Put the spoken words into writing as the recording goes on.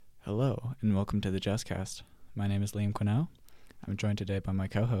Hello, and welcome to the Joust Cast. My name is Liam Queneau. I'm joined today by my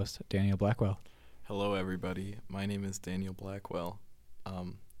co-host, Daniel Blackwell. Hello, everybody. My name is Daniel Blackwell.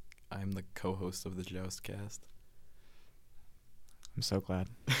 I'm the co-host of the Joust Cast. I'm so glad.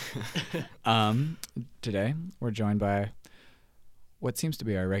 Today, we're joined by what seems to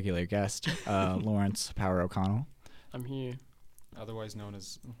be our regular guest, Lawrence Power O'Connell. I'm here. Otherwise known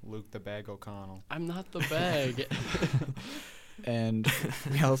as Luke the Bag O'Connell. I'm not the bag. And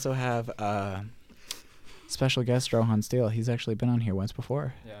we also have special guest, Rohan Steele. He's actually been on here once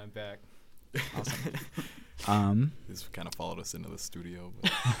before. Yeah, I'm back. Awesome. He's kind of followed us into the studio.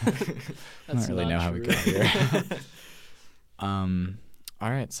 But I don't really know how we got here. All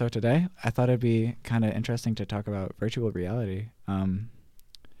right, so today I thought it'd be kind of interesting to talk about virtual reality.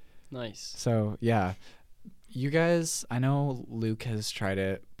 Nice. So, yeah. You guys, I know Luke has tried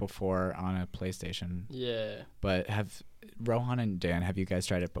it before on a PlayStation. Yeah. But have Rohan and Dan, have you guys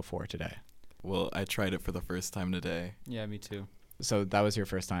tried it before today? Well, I tried it for the first time today. Yeah, me too. So that was your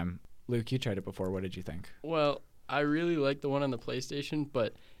first time. Luke, you tried it before. What did you think? Well, I really liked the one on the PlayStation,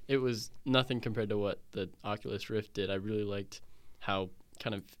 but it was nothing compared to what the Oculus Rift did. I really liked how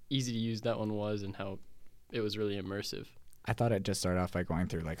kind of easy to use that one was and how it was really immersive. I thought I'd just start off by going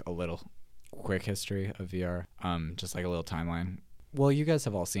through like a little quick history of VR, just like a little timeline. Well, you guys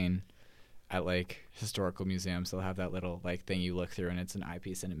have all seen at like historical museums, they'll have that little like thing you look through and it's an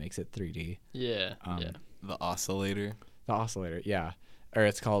eyepiece and it makes it 3D. Yeah. The oscillator. The oscillator, yeah. Or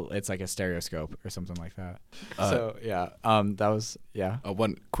it's like a stereoscope or something like that. That was, yeah.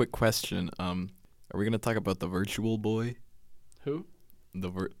 One quick question. Are we going to talk about the virtual boy? Who?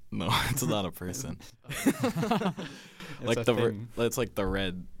 No, it's not a person. It's It's like the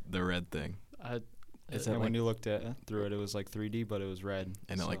red thing. And when you looked through it, it was like 3D, but it was red.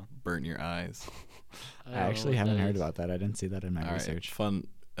 And it like burnt your eyes. I actually haven't heard about that. I didn't see that in my research. Fun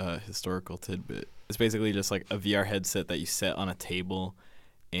historical tidbit. It's basically just like a VR headset that you set on a table,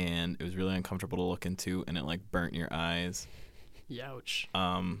 and it was really uncomfortable to look into, and it like burnt your eyes. Youch.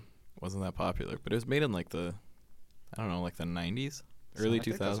 Wasn't that popular, but it was made in like the 90s, early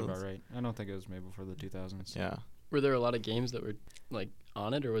 2000s. That's about right. I don't think it was made before the 2000s. Yeah. Were there a lot of games that were like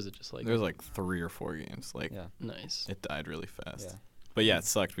on it, or was it just like there was like 3 or 4 games? Like, yeah. Nice. It died really fast. Yeah. But yeah, it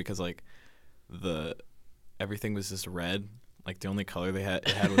sucked because like everything was just red. Like the only color it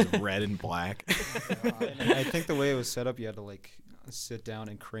had was red and black. And I think the way it was set up, you had to like sit down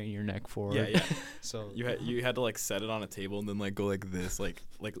and crane your neck forward. Yeah. So you had to like set it on a table and then like go like this, like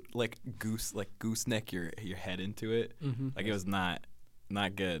gooseneck your head into it. Mm-hmm. Like it was not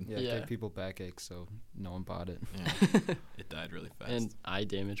good. yeah, it gave people backache, so no one bought it. Yeah. It died really fast. And eye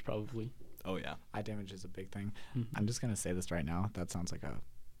damage probably. Oh yeah. Eye damage is a big thing. Mm-hmm. I'm just going to say this right now. That sounds like a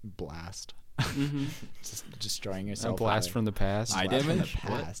blast. Mm-hmm. Just destroying yourself. A blast from the past. Eye Blast from damage? the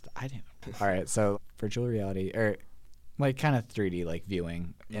past. Eye damage. All right, so virtual reality, or like kind of 3D like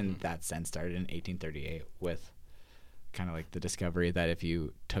viewing in that sense, started in 1838 with kind of like the discovery that if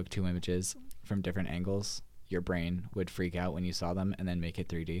you took 2 images from different angles, your brain would freak out when you saw them and then make it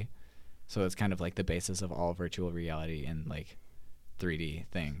 3D. So it's kind of like the basis of all virtual reality and like 3D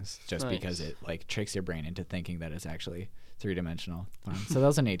things, just Nice. because it like tricks your brain into thinking that it's actually 3-dimensional. So that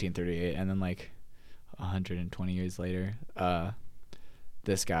was in 1838, and then like 120 years later,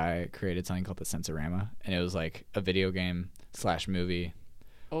 this guy created something called the Sensorama, and it was like a video game / movie.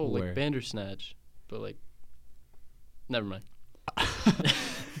 Oh, like Bandersnatch, but like, never mind.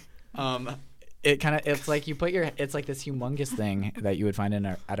 It's like it's like this humongous thing that you would find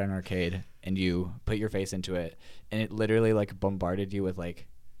at an arcade, and you put your face into it, and it literally like bombarded you with like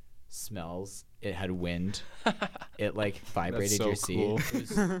smells. It had wind. It like vibrated so your seat. cool. It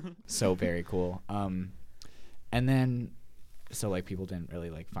was so very cool. And then so like people didn't really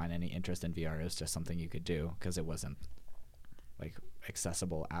like find any interest in VR. It was just something you could do because it wasn't like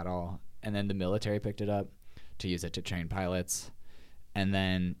accessible at all. And then the military picked it up to use it to train pilots. And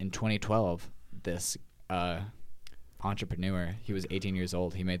then in 2012, this entrepreneur, he was 18 years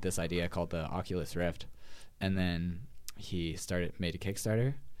old. He made this idea called the Oculus Rift, and then he made a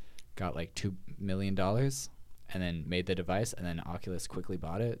Kickstarter, got like $2 million, and then made the device. And then Oculus quickly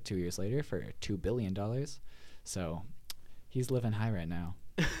bought it 2 years later for $2 billion. So he's living high right now.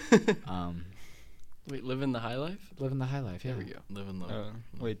 Wait, living the high life? Living the high life. Yeah. There we go. Living the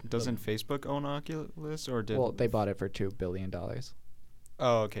Wait, doesn't Facebook own Oculus, or did? Well, they bought it for $2 billion.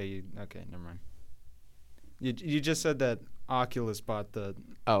 Oh, okay. Okay, never mind. You just said that Oculus bought the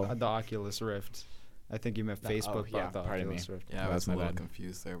Oculus Rift. I think you meant Facebook bought the Oculus Rift. Yeah, I was a little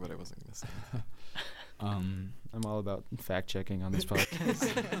confused there, but I wasn't going to say that. I'm all about fact checking on this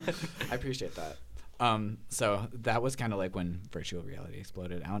podcast. I appreciate that. So that was kind of like when virtual reality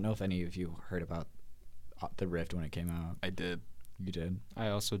exploded. I don't know if any of you heard about the Rift when it came out. I did. You did? I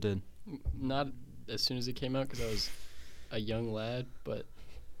also did. Not as soon as it came out because I was a young lad, but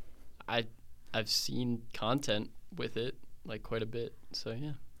I've seen content with it like quite a bit. So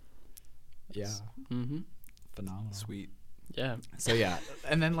yeah. Yeah. Mm-hmm. Phenomenal. Sweet. Yeah. So yeah,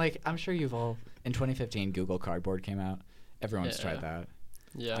 and then like I'm sure you've all in 2015 Google Cardboard came out. Everyone's tried that.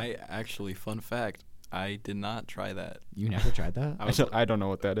 Yeah. I actually, fun fact, I did not try that. You never tried that? I don't know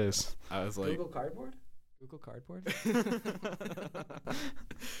what that is. I was like, Google Cardboard? Google Cardboard?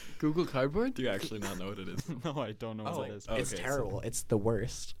 Google Cardboard? do you actually not know what it is? No, I don't know what it is. It's terrible. It's the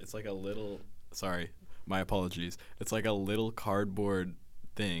worst. It's like a little. Sorry, my apologies. It's like a little cardboard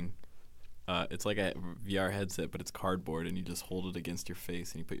thing. It's like a VR headset, but it's cardboard, and you just hold it against your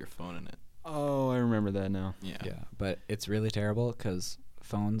face, and you put your phone in it. Oh, I remember that now. Yeah. Yeah, but it's really terrible because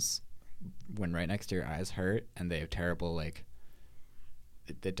phones, when right next to your eyes, hurt, and they have terrible like.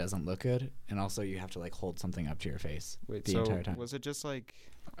 It doesn't look good, and also you have to like hold something up to your face the entire time. Was it just like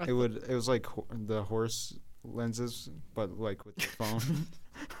it was like the horse lenses, but like with the phone,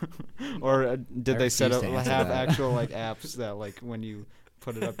 or did they set up have actual like apps that like when you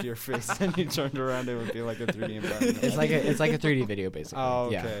put it up to your face and you turned around, it would be like a 3D environment? It's like a 3D video basically. Oh,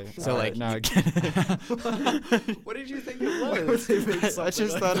 okay. Yeah. So like now I get it. What did you think it was? I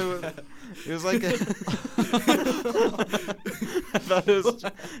just thought it was like a I thought it was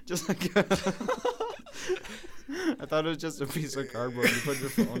just like I thought it was just a piece of cardboard you put your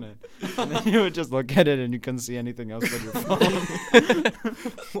phone in, and then you would just look at it and you couldn't see anything else but your phone.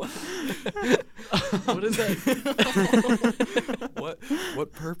 What is that?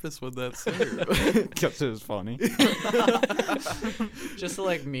 What purpose would that serve? Because it was funny. Just to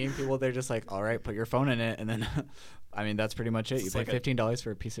like meme people, they're just like, all right, put your phone in it, and then I mean that's pretty much it. You It's pay like $15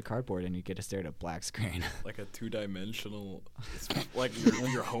 for a piece of cardboard and you get to stare at a black screen. Like a 2-dimensional, like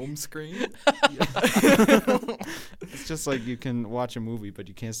your home screen. It's just like you can watch a movie, but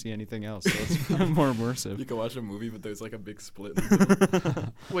you can't see anything else, so it's more immersive. You can watch a movie, but there's like a big split in the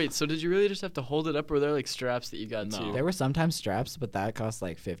middle. Wait, so did you really just have to hold it up, or were there like straps that you got No. to? There were sometimes straps, but that cost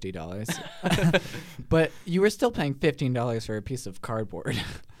like $50. But you were still paying $15 for a piece of cardboard.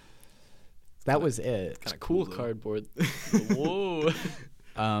 That was it. Kind of Cool though. cardboard. Whoa.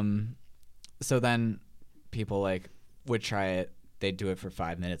 So then people like would try it. They'd do it for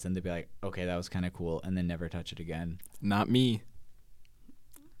 5 minutes and they'd be like, okay, that was kind of cool, and then never touch it again. Not me.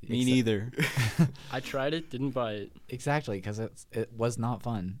 Me neither. I tried it, didn't buy it. Exactly, because it was not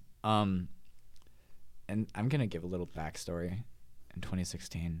fun. And I'm going to give a little backstory. In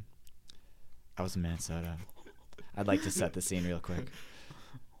 2016, I was in Minnesota. I'd like to set the scene real quick.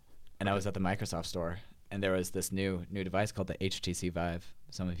 And I was at the Microsoft store, and there was this new device called the HTC Vive.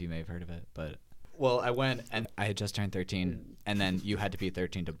 Some of you may have heard of it, but... Well, I went, and I had just turned 13, and then you had to be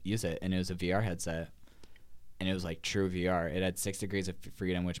 13 to use it, and it was a VR headset, and it was like true VR. It had 6 degrees of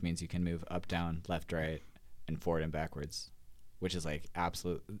freedom, which means you can move up, down, left, right, and forward and backwards, which is like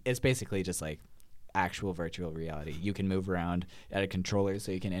absolute... It's basically just like actual virtual reality. You can move around at a controller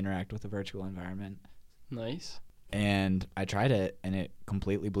so you can interact with the virtual environment. Nice. And I tried it, and it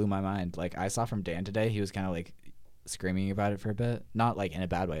completely blew my mind. Like, I saw from Dan today, he was kind of like screaming about it for a bit. Not like in a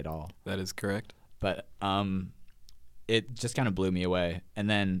bad way at all. That is correct. But it just kind of blew me away. And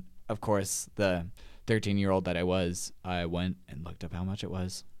then, of course, the 13-year-old that I was, I went and looked up how much it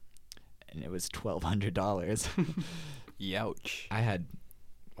was. And it was $1,200. Youch. I had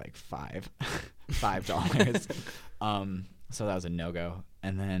like $5. So that was a no-go.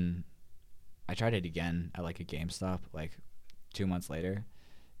 And then I tried it again at like a GameStop like 2 months later.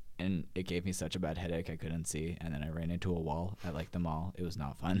 And it gave me such a bad headache I couldn't see, and then I ran into a wall at like the mall. It was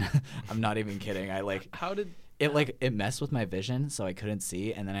not fun. I'm not even kidding. How did it messed with my vision, so I couldn't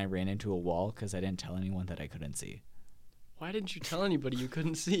see, and then I ran into a wall because I didn't tell anyone that I couldn't see. Why didn't you tell anybody you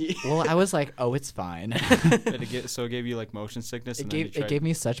couldn't see? Well, I was like, oh, it's fine. So it gave you like motion sickness. It gave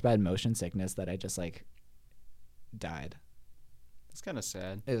me such bad motion sickness that I just like died. It's kind of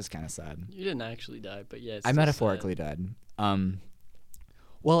sad. It was kind of sad. You didn't actually die, but yes. I metaphorically died.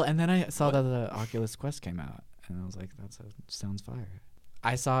 Well, and then I saw that the Oculus Quest came out, and I was like, sounds fire.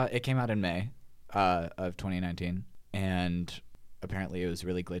 I saw it came out in May of 2019, and apparently it was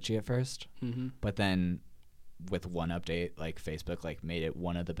really glitchy at first, but then with one update, like Facebook like made it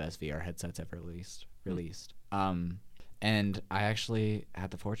one of the best VR headsets ever released. And I actually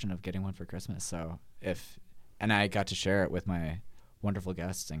had the fortune of getting one for Christmas, and I got to share it with my wonderful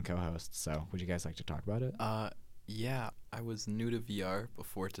guests and co-hosts. So would you guys like to talk about it? Yeah, I was new to VR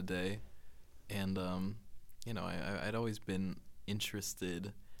before today, and I'd always been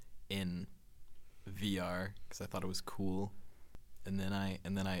interested in VR because I thought it was cool, and then I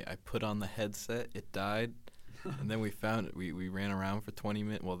put on the headset. It died, and then we ran around for 20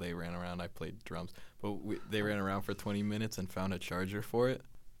 minutes. Well, they ran around. I played drums, but they ran around for 20 minutes and found a charger for it.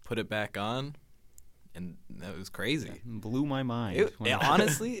 Put it back on, and that was crazy. It blew my mind.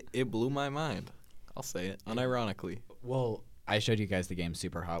 Honestly, it blew my mind. I'll say it unironically. Well, I showed you guys the game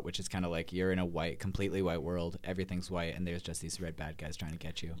Super Hot, which is kind of like you're in a completely white world. Everything's white, and there's just these red bad guys trying to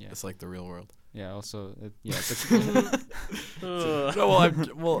get you. Yeah. It's like the real world. Yeah. Also,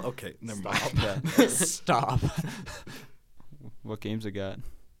 Okay. Never mind. Stop. What games it got?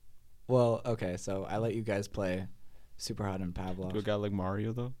 Well, okay, so I let you guys play Super Hot and Pavlov. Do it got like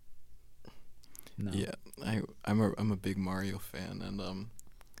Mario though? No. Yeah, I'm a big Mario fan, and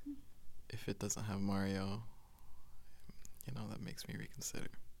if it doesn't have Mario, that makes me reconsider.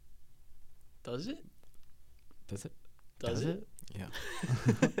 Does it? Does it? Does it? Yeah.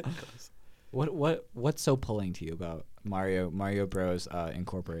 It does. What's so pulling to you about Mario Bros.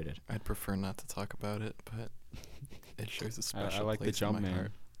 Incorporated? I'd prefer not to talk about it, but it shares a special I like the place jump in my man.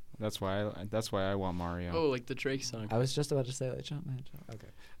 heart. That's why I want Mario. Oh, like the Drake song. I was just about to say like Jumpman. Okay.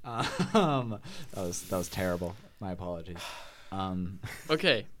 That was terrible. My apologies.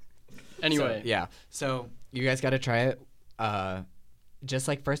 Okay. Anyway. So you guys got to try it. Just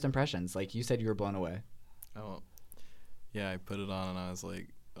like first impressions. Like you said, you were blown away. Oh, yeah. I put it on and I was like,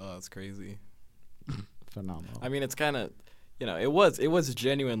 "Oh, that's crazy." Phenomenal. I mean, it's kind of, it was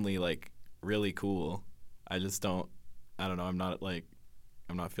genuinely like really cool. I just don't. I don't know. I'm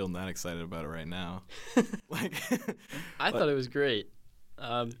not feeling that excited about it right now. I thought it was great.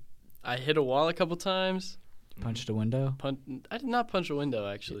 I hit a wall a couple times. Punched a window? I did not punch a window,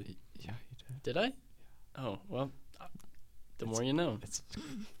 actually. Yeah, you did. Did I? Oh, well, the more you know.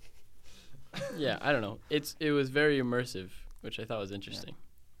 Yeah, I don't know. It was very immersive, which I thought was interesting.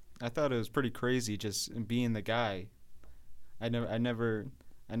 I thought it was pretty crazy just being the guy. I never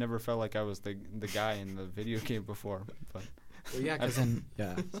felt like I was the guy in the video game before, but Well, yeah,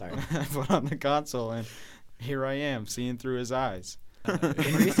 sorry. I put on the console and here I am seeing through his eyes.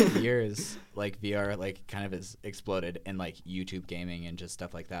 In recent years, like VR, like kind of has exploded in like YouTube gaming and just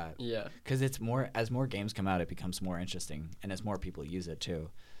stuff like that. Yeah. Because as more games come out, it becomes more interesting, and as more people use it too,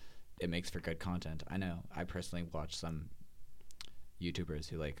 it makes for good content. I know. I personally watch some YouTubers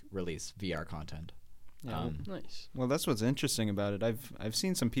who like release VR content. Yeah. Nice. Well, that's what's interesting about it. I've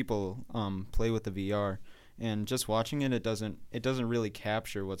seen some people play with the VR, and just watching it, it doesn't really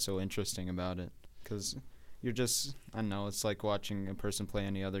capture what's so interesting about it, because you're just, I don't know, it's like watching a person play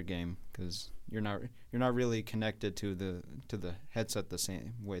any other game, because you're not really connected to the headset the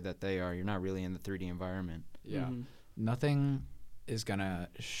same way that they are. You're not really in the 3D environment. Yeah. Mm-hmm. Nothing is gonna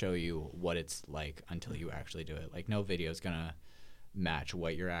show you what it's like until you actually do it. Like no video is gonna match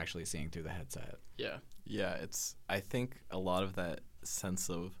what you're actually seeing through the headset. Yeah. Yeah, I think a lot of that sense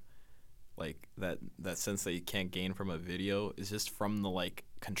of like that sense that you can't gain from a video is just from the like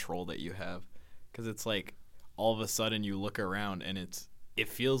control that you have, because it's like all of a sudden you look around and it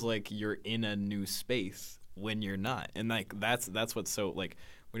feels like you're in a new space when you're not, and like that's what's so like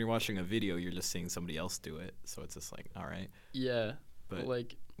when you're watching a video you're just seeing somebody else do it, so it's just like all right. Yeah. But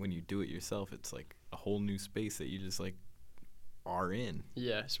like when you do it yourself, it's like a whole new space that you just like are in.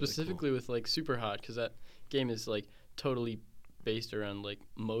 Yeah, specifically really cool. With like Super Hot, because that game is like totally based around like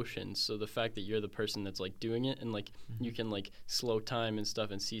motion, so the fact that you're the person that's like doing it and like you can like slow time and stuff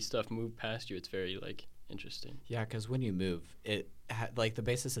and see stuff move past you, it's very like interesting. Yeah, because when you move, like the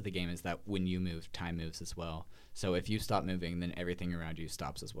basis of the game is that when you move, time moves as well. So if you stop moving, then everything around you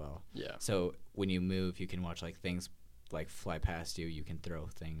stops as well. Yeah. So when you move, you can watch like things like fly past you. You can throw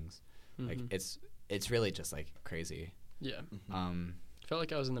things. Like it's really just like crazy. Yeah. Felt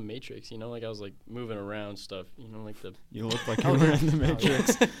like I was in the Matrix, like I was like moving around stuff, like the. You look like you were in the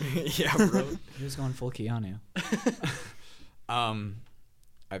Matrix. Yeah, bro. He was going full Keanu.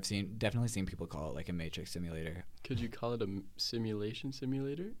 I've definitely seen people call it like a Matrix simulator. Could you call it a simulation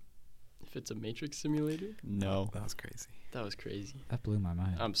simulator? If it's a Matrix simulator? No. That was crazy. That was crazy. That blew my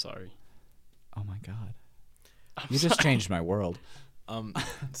mind. I'm sorry. Oh my god. You just changed my world.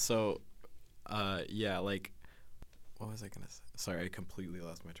 So, yeah, like, what was I gonna say? Sorry, I completely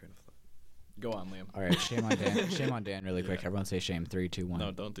lost my train of thought. Go on, Liam. All right, shame on Dan. Shame on Dan, really quick. Everyone say shame. 3, 2, 1.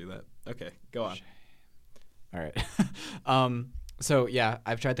 No, don't do that. Okay, go on. Shame. All right. So yeah,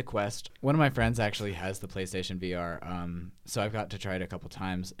 I've tried the Quest. One of my friends actually has the PlayStation VR. So I've got to try it a couple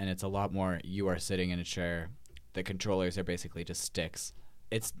times, and it's a lot more. You are sitting in a chair. The controllers are basically just sticks.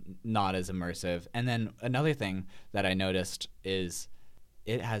 It's not as immersive. And then another thing that I noticed is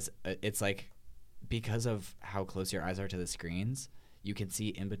it's like, because of how close your eyes are to the screens, you can see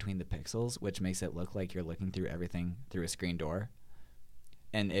in between the pixels, which makes it look like you're looking through everything through a screen door.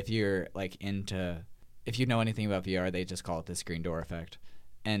 And if you're like if you know anything about VR, they just call it the screen door effect.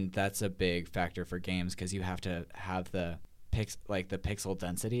 And that's a big factor for games because you have to have the pixel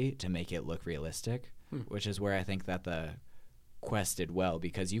density to make it look realistic, which is where I think that the Quest did well,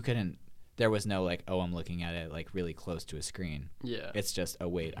 because there was no like, oh, I'm looking at it like really close to a screen. Yeah. It's just, oh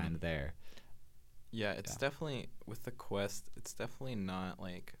wait, I'm there. Yeah, it's definitely, with the Quest, it's definitely not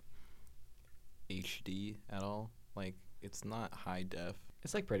like HD at all. Like, it's not high def.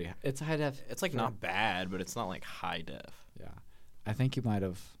 It's like it's high def. It's like not bad, but it's not like high def. Yeah. I think you might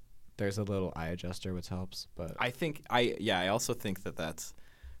have, there's a little eye adjuster which helps, but I also think that that's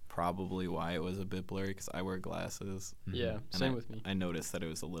probably why it was a bit blurry, because I wear glasses. Yeah, same with me. I noticed that it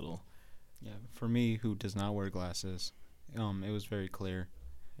was a little. Yeah, for me, who does not wear glasses, it was very clear.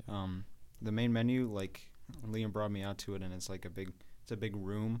 The main menu, like, Liam brought me out to it, and it's like it's a big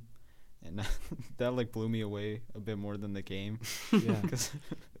room, and that like blew me away a bit more than the game. Yeah, because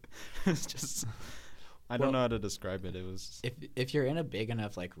it's just, I don't know how to describe it. It was, if you're in a big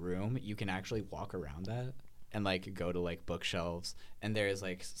enough like room, you can actually walk around that and like go to like bookshelves, and there's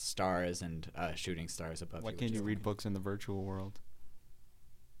like stars and shooting stars above. Why can't you read books in the virtual world?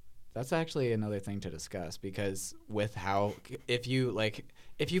 That's actually another thing to discuss, because with how if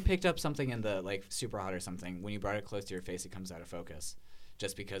you picked up something in the like super hot or something, when you brought it close to your face, it comes out of focus,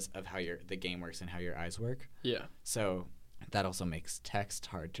 just because of how the game works and how your eyes work. Yeah. So that also makes text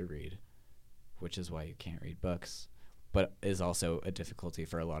hard to read, which is why you can't read books, but is also a difficulty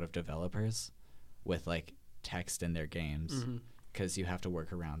for a lot of developers with like text in their games, because you have to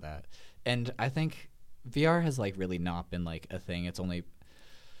work around that. And I think VR has like really not been like a thing. It's only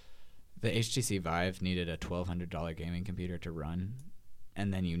the HTC Vive needed a $1,200 gaming computer to run,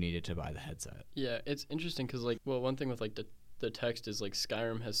 and then you needed to buy the headset. Yeah, it's interesting because like, well, one thing with like the text is like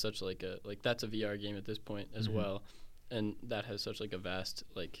Skyrim has such like that's a VR game at this point as well, and that has such like a vast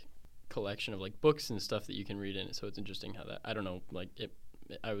like collection of like books and stuff that you can read in it. So it's interesting how that, I don't know, like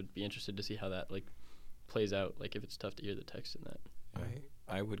I would be interested to see how that like plays out, like if it's tough to hear the text in that.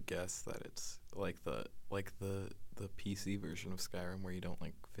 I would guess that it's like the PC version of Skyrim, where you don't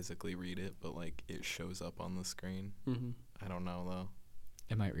like physically read it, but like it shows up on the screen. I don't know though.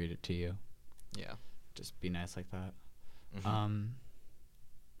 It might read it to you. Yeah. Just be nice like that.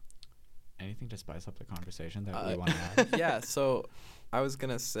 Anything to spice up the conversation that we want to add? Yeah, so I was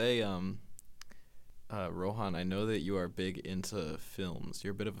gonna say, Rohan, I know that you are big into films.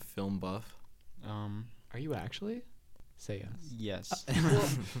 You're a bit of a film buff. Are you actually? Say yes.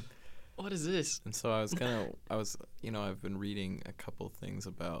 Yes. What is this? And so I've been reading a couple things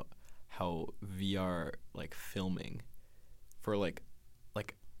about how VR like filming for like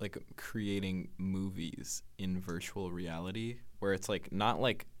creating movies in virtual reality, where it's like not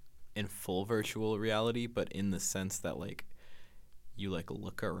like in full virtual reality, but in the sense that like you like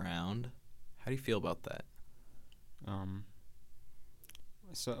look around. How do you feel about that?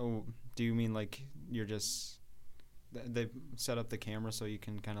 So do you mean like you're just they set up the camera so you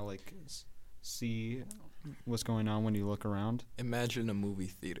can kind of like see what's going on when you look around? Imagine a movie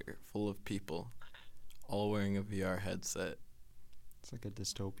theater full of people all wearing a VR headset. It's like a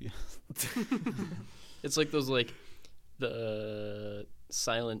dystopia. It's like those like the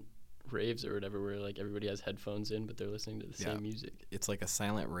silent raves or whatever, where like everybody has headphones in but they're listening to the same music. It's like a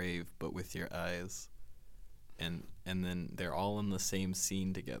silent rave but with your eyes. And then they're all in the same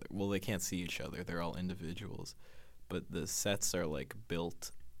scene together. Well, they can't see each other. They're all individuals. But the sets are like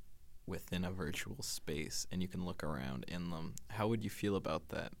built within a virtual space, and you can look around in them. How would you feel about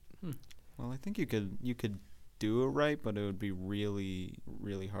that? Well, I think you could do it right, but it would be really,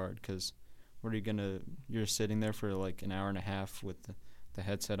 really hard, because what are you gonna? You're sitting there for like an hour and a half with the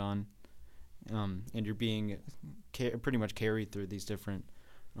headset on, and you're being pretty much carried through these different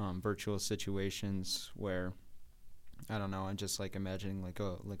virtual situations where, I don't know, I'm just like imagining like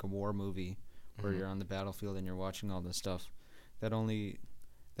a war movie where you're on the battlefield and you're watching all this stuff. That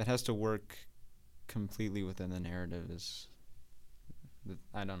has to work completely within the narrative.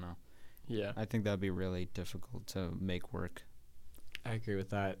 I don't know. Yeah. I think that'd be really difficult to make work. I agree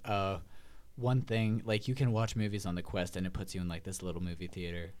with that. One thing, like, you can watch movies on the Quest and it puts you in like this little movie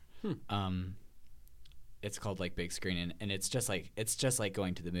theater. It's called like big screen, and it's just like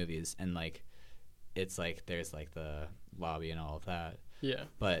going to the movies, and like it's like there's like the lobby and all of that. Yeah.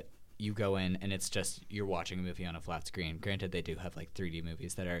 But you go in and it's just you're watching a movie on a flat screen. Granted, they do have like 3D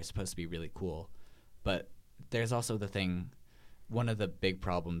movies that are supposed to be really cool, but there's also the thing. One of the big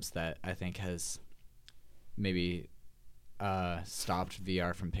problems that I think has maybe stopped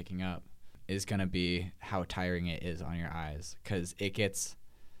VR from picking up is going to be how tiring it is on your eyes, because it gets,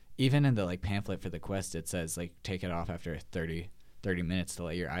 even in the like pamphlet for the Quest, it says like take it off after 30 minutes to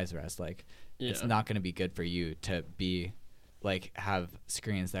let your eyes rest. Like it's not going to be good for you to be like have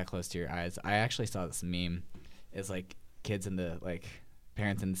screens that close to your eyes. I actually saw this meme. It's like kids in the like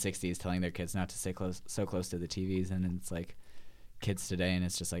parents in the 60s telling their kids not to stay so close to the TVs, and it's like kids today, and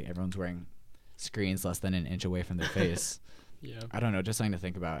it's just like everyone's wearing screens less than an inch away from their face. Yeah. I don't know, just something to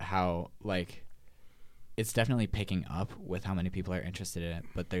think about, how like it's definitely picking up with how many people are interested in it,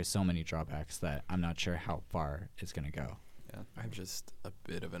 but there's so many drawbacks that I'm not sure how far it's going to go. Yeah, I have just a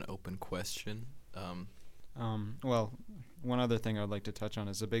bit of an open question. Well, one other thing I'd like to touch on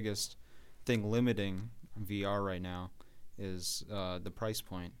is the biggest thing limiting VR right now is the price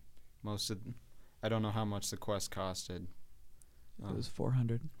point. I don't know how much the Quest costed. It was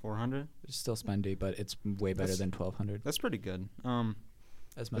 $400. $400? It's still spendy, but it's way better than $1,200. That's pretty good.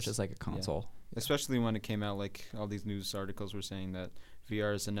 As much as like a console. Yeah. Especially when it came out, like all these news articles were saying that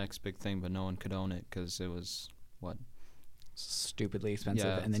VR is the next big thing, but no one could own it because it was what? Stupidly expensive,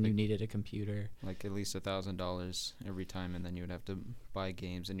 Yeah, and then you needed a computer. Like at least $1,000 every time, and then you would have to buy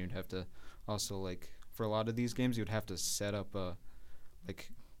games, and you'd have to also, like, for a lot of these games, you'd have to set up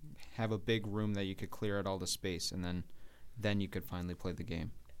have a big room that you could clear out all the space, and then you could finally play the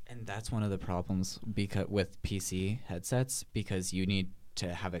game. And that's one of the problems with PC headsets, because you need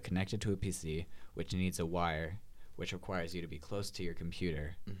to have it connected to a PC, which needs a wire, which requires you to be close to your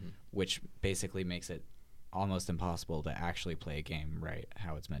computer, which basically makes it almost impossible to actually play a game right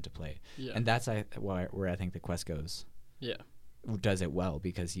how it's meant to play. Yeah. And that's where I think the Quest goes. Yeah. Does it well,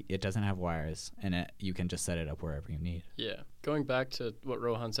 because it doesn't have wires, and you can just set it up wherever you need. Yeah. Going back to what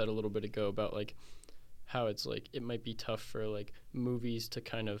Rohan said a little bit ago about like how it's like it might be tough for like movies to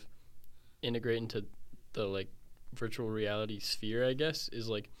kind of integrate into the like virtual reality sphere, I guess, is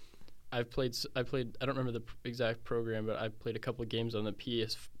like I played I don't remember the exact program, but I played a couple of games on the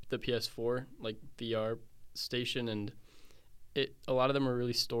PS4 like VR station, and a lot of them are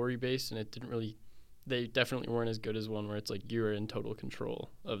really story based, and they definitely weren't as good as one where it's like you're in total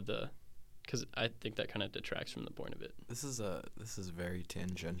control of because I think that kind of detracts from the point of it. This is very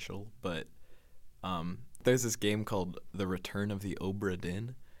tangential, but there's this game called The Return of the Obra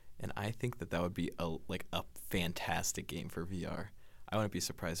Dinn, and I think that would be a fantastic game for VR. I wouldn't be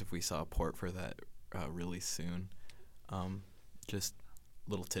surprised if we saw a port for that really soon. Just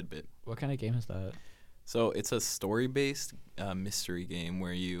little tidbit. What kind of game is that? So it's a story-based mystery game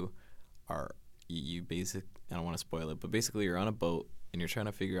where you I don't want to spoil it, but basically you're on a boat and you're trying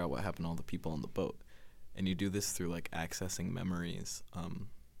to figure out what happened to all the people on the boat, and you do this through like accessing memories.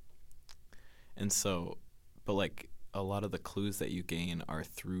 And so, but like a lot of the clues that you gain are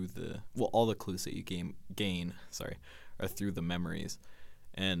through all the clues that you gain are through the memories,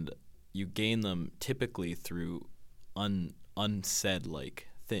 and you gain them typically through unsaid like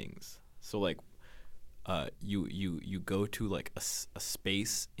things. So like you go to like a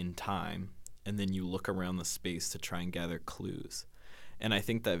space in time, and then you look around the space to try and gather clues. And I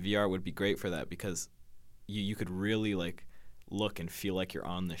think that VR would be great for that, because you could really like look and feel like you're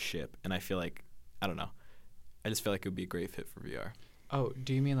on the ship. And I feel like, I don't know, I just feel like it would be a great fit for VR. Oh,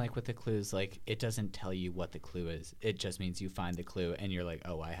 do you mean like with the clues, like it doesn't tell you what the clue is? It just means you find the clue and you're like,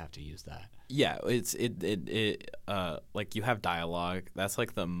 oh, I have to use that. Yeah, it like you have dialogue. That's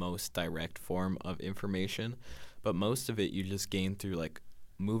like the most direct form of information, but most of it you just gain through like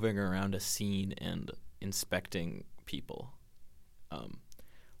moving around a scene and inspecting people,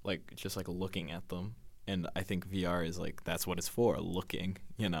 like just like looking at them. And I think VR is like that's what it's for, looking,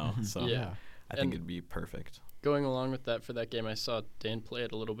 So Yeah. I think it'd be perfect. Going along with that, for that game, I saw Dan play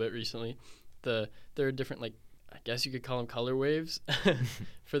it a little bit recently. There are different, like, I guess you could call them color waves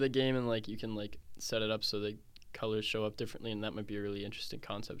for the game, and like you can like set it up so the colors show up differently, and that might be a really interesting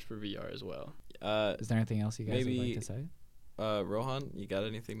concept for VR as well. Is there anything else you guys would like to say? Rohan, you got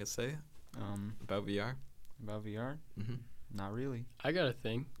anything to say about VR? About VR? Mm-hmm. Not really. I got a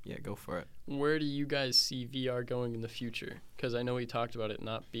thing. Yeah, go for it. Where do you guys see VR going in the future? Because I know we talked about it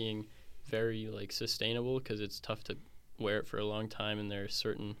not being very like sustainable, because it's tough to wear it for a long time, and there are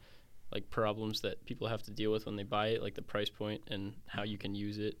certain like problems that people have to deal with when they buy it, like the price point and how you can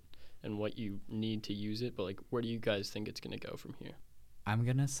use it and what you need to use it. But like, where do you guys think it's going to go from here? I'm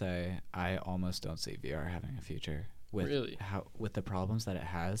gonna say I almost don't see VR having a future. With the problems that it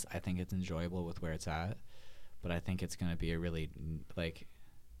has, I think it's enjoyable with where it's at, but I think it's gonna be a really like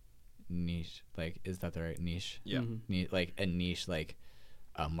niche. Like, is that the right niche? Yeah. Mm-hmm. Like a niche like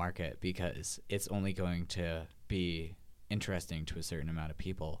a market, because it's only going to be interesting to a certain amount of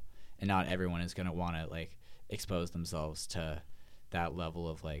people, and not everyone is going to want to like expose themselves to that level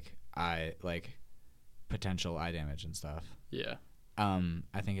of like potential eye damage and stuff. Yeah.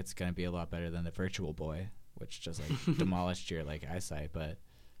 I think it's gonna be a lot better than the Virtual Boy, which just like demolished your like eyesight. But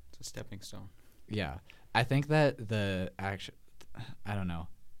It's a stepping stone. yeah, I think that I don't know.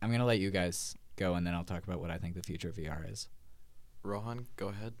 I'm gonna let you guys go, and then I'll talk about what I think the future of VR is. Rohan, go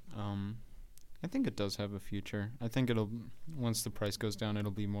ahead. I think it does have a future. I think once the price goes down,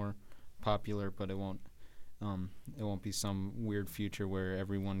 it'll be more popular, but it won't be some weird future where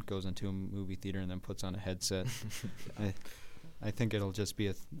everyone goes into a movie theater and then puts on a headset. I think it'll just be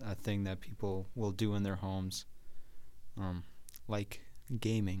a thing that people will do in their homes, like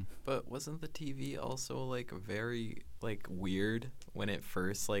gaming. But wasn't the TV also like very like weird when it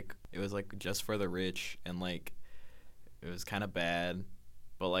first like it was like just for the rich and like it was kind of bad,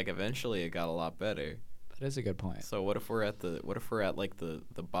 but like eventually it got a lot better. That is a good point. So what if we're at like the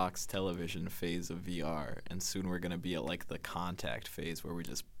box television phase of VR, and soon we're gonna be at like the contact phase where we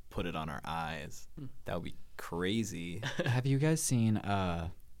just put it on our eyes? That would be crazy. Have you guys seen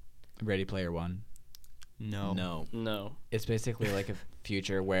Ready Player One? No. It's basically like a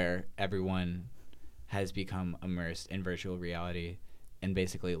future where everyone has become immersed in virtual reality, and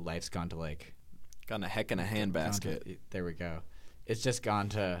basically life's gone to like Got a heck in a handbasket. There we go. It's just gone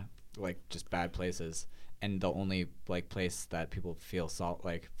to like just bad places, and the only like place that people feel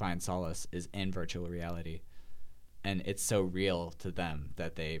find solace is in virtual reality, and it's so real to them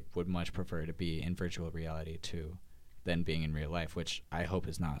that they would much prefer to be in virtual reality than being in real life, which I hope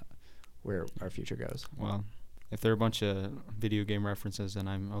is not where our future goes. Well, if there are a bunch of video game references, then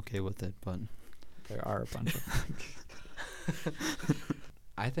I'm okay with it, but there are a bunch of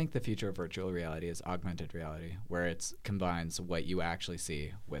I think the future of virtual reality is augmented reality, where it combines what you actually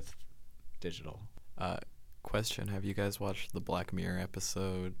see with digital. Question: have you guys watched the Black Mirror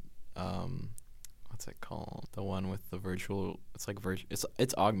episode? What's it called? The one with the virtual. It's like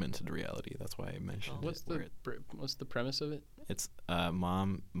It's augmented reality. That's why I mentioned. What's the premise of it? It's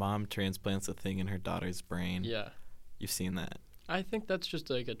mom transplants a thing in her daughter's brain. Yeah. You've seen that. I think that's just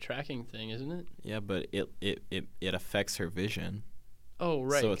like a tracking thing, isn't it? Yeah, but it affects her vision. Oh,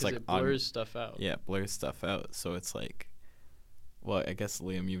 right. So it's like it blurs stuff out. Yeah, it blurs stuff out. So it's like, well, I guess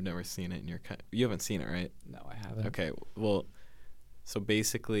Liam, you've never seen it, and you haven't seen it, right? No, I haven't. Okay, well, so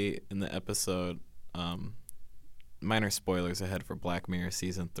basically in the episode, minor spoilers ahead for Black Mirror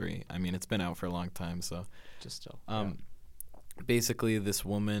season 3. I mean, it's been out for a long time, so just still. Basically, this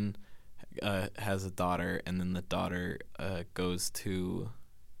woman has a daughter, and then the daughter goes to,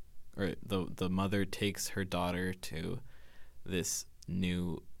 or the mother takes her daughter to this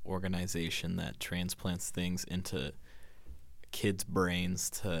new organization that transplants things into kids' brains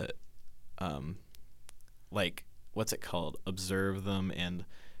to like, what's it called, observe them and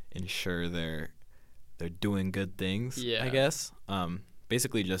ensure they're doing good things. Yeah. I guess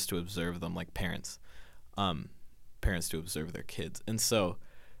basically just to observe them, like parents to observe their kids. And so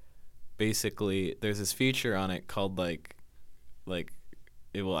basically there's this feature on it called like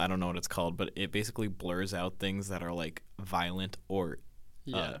it will, I don't know what it's called, but it basically blurs out things that are like violent or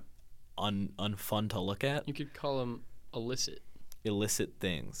unfun to look at. You could call them illicit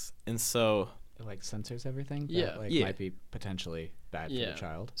things. And so it like censors everything Yeah. that might be potentially bad for the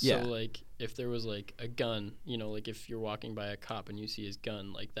child. So Yeah. like if there was like a gun, like if you're walking by a cop and you see his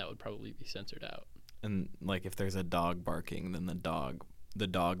gun, like that would probably be censored out. And like if there's a dog barking, then the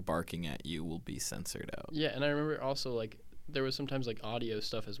dog barking at you will be censored out. Yeah, and I remember also like there was sometimes like audio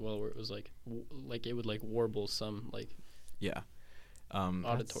stuff as well where it was like like it would like warble some like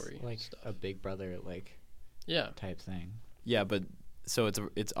auditory That's like stuff. a Big Brother type thing. Yeah, but so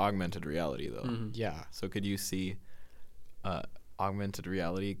it's augmented reality though. Mm-hmm. Yeah. So could you see augmented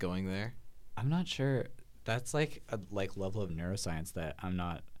reality going there? I'm not sure. That's like a level of neuroscience that I'm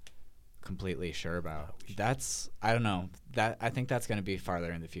not completely sure about. I don't know. I think that's going to be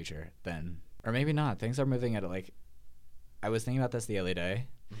farther in the future or maybe not. Things are moving at I was thinking about this the other day.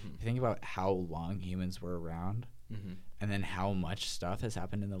 Mm-hmm. You think about how long humans were around, Mm-hmm. and then how much stuff has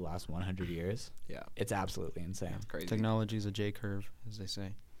happened in the last 100 years. Yeah, It's absolutely insane. it's crazy. technology is a J curve, as they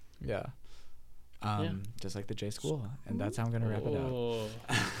say. Yeah. Just like the J School. And that's how I'm going to wrap it up. Oh.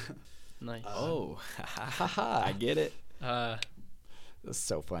 Nice. Oh, I get it. That's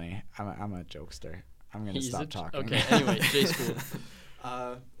so funny. I'm a jokester. I'm going to He's stop talking. Okay, anyway, J School.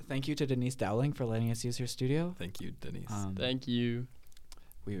 Thank you to Denise Dowling for letting us use her studio. Thank you, Denise. Thank you.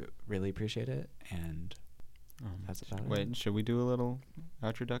 We really appreciate it, and that's about it. Wait, should we do a little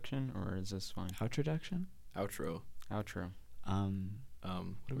introduction, or is this fine? Outroduction? Outro. Outro.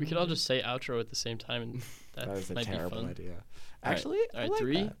 We could all just say outro at the same time, and that is a might be terrible fun. idea. All Actually, All I right, like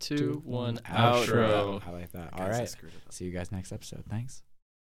 3, that. 2, 1, outro. outro. I like that. Guys, All I right. screwed it up. See you guys next episode. Thanks.